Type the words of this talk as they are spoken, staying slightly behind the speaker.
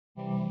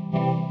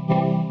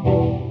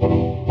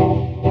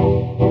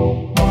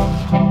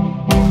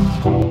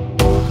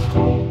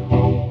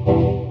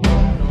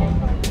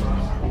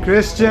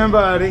Christian,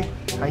 buddy.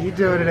 How you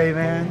doing today,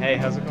 man? Hey,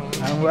 how's it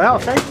going? I'm well,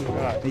 thank you.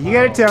 Now, you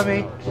gotta tell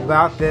me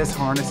about this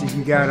harness that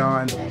you got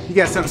on. You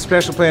got something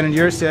special planned, and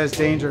yours says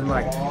danger in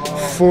like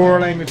 4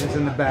 languages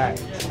in the back.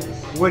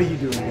 What are you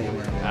doing today,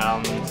 man?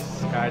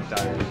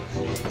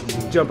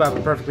 Skydiving. You jump out the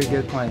perfectly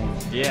good plane.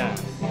 Yeah,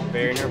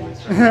 very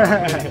nervous.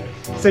 Right?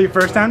 So your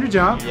first time to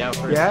jump? Yeah,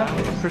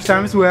 first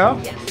time as well?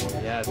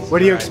 Yeah. What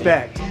do you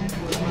expect?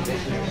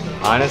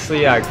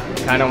 Honestly, I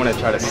kind of want to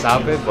try to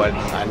stop it, but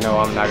I know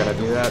I'm not going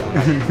to do that.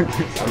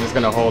 I'm just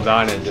going to hold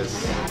on and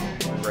just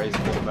race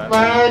to the back.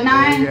 Well,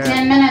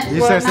 10 minutes.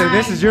 You said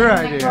this is your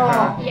idea,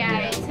 huh?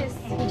 Yeah, it's his,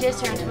 he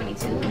just turned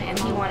 22 and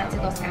he wanted to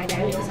go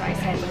skydiving, so I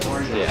said, let's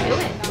do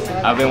it.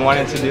 So I've been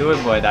wanting to do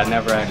it, but I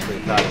never actually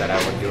thought that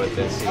I would do it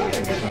this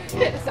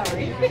year.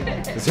 Sorry.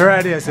 It's her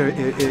idea, so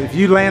if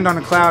you land on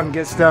a cloud and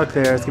get stuck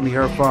there, it's going to be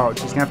her fault.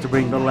 She's going to have to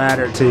bring the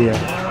ladder to you.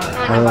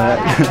 All right.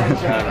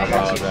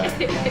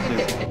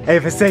 Hey,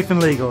 if it's safe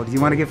and legal, do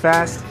you want to get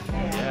fast?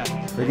 Yeah.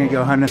 We're going to go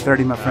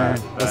 130, my friend.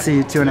 I'll see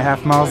you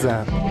 2.5 miles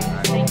out.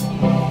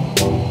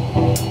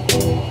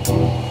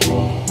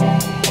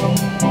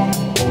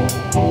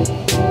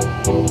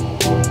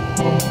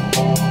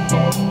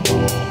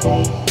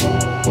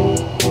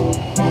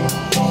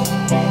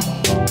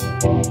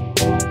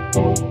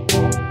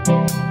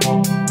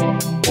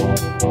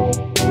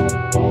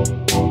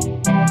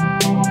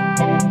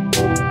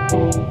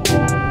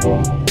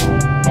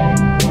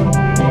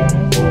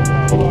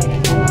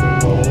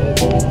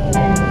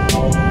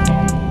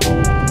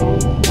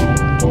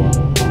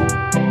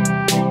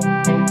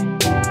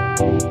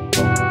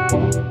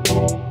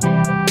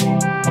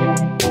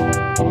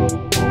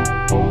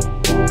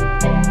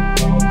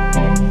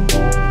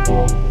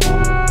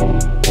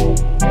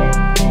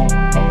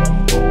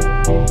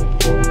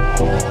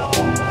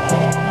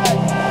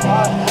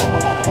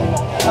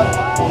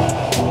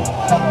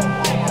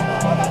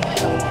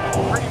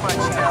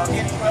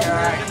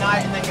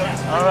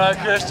 All right,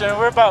 Christian,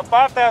 we're about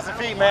 5,000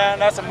 feet, man.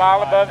 That's a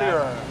mile above the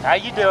earth. How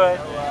you doing?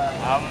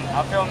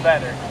 I'm feeling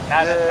better.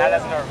 Not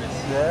as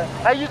nervous. Yeah.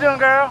 How you doing,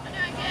 girl? I'm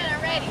doing good,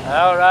 I'm ready.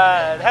 All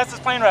right. How's this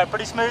plane ride?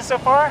 Pretty smooth so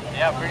far?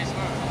 Yeah, pretty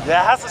smooth.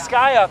 Yeah. How's the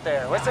sky out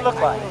there? What's it look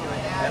like?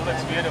 It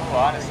looks beautiful,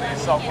 honestly.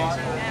 It's so peaceful.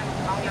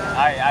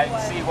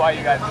 I see why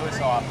you guys do it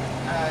so often.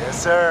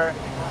 Yes, sir.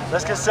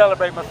 Let's go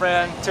celebrate, my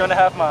friend.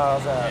 2.5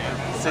 miles out.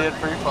 See it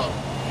free fall.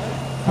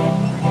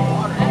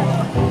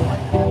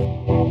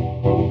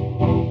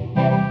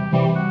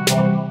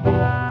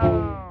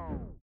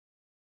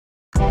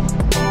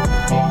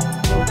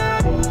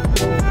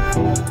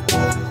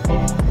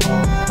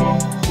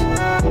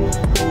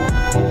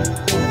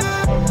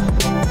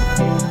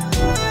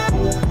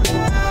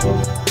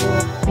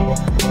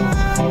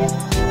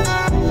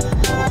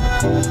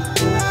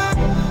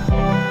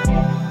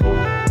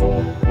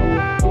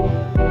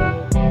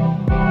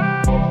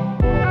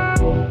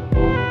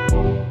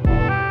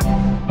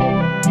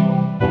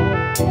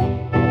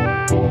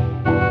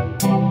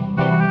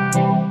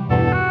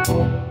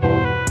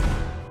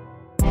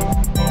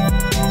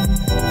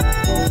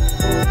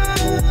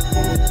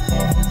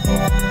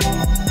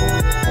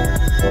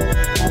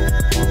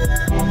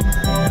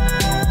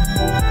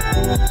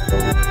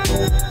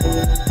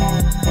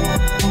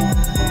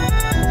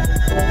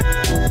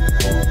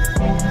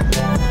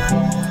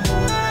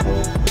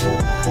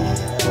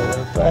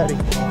 Buddy.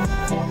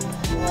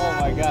 Oh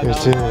my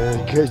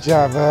God. Good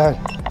job, bud.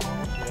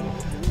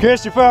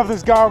 Christian, put off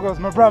those goggles,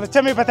 my brother.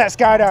 Tell me about that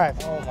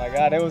skydive. Oh my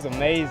God, it was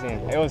amazing.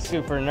 It was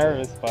super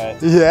nervous,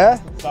 but Yeah?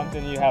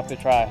 something you have to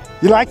try.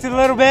 You liked it a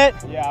little bit?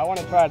 Yeah, I want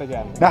to try it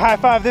again. Now high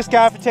five this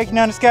guy for taking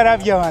down the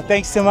skydive, Johan.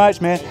 Thanks so much,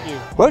 man. Thank you.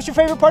 What was your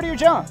favorite part of your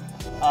jump?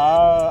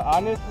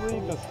 Honestly,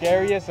 the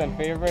scariest and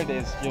favorite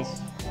is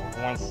just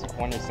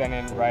when you're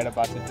standing right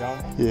about to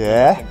jump.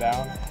 Yeah. Looking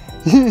down.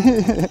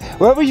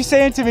 What were you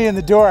saying to me in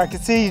the door? I could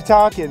see you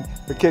talking,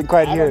 but couldn't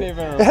quite hear I it. don't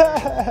even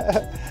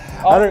remember.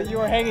 Oh, you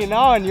were hanging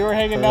on. You were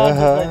hanging on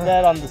just like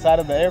that on the side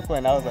of the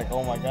airplane. I was like,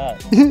 oh my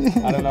God.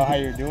 I don't know how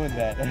you're doing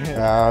that.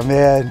 Oh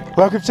man.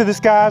 Welcome to the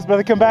skies,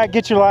 brother. Come back,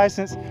 get your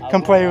license.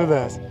 Come play with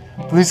us.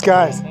 Blue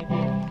skies.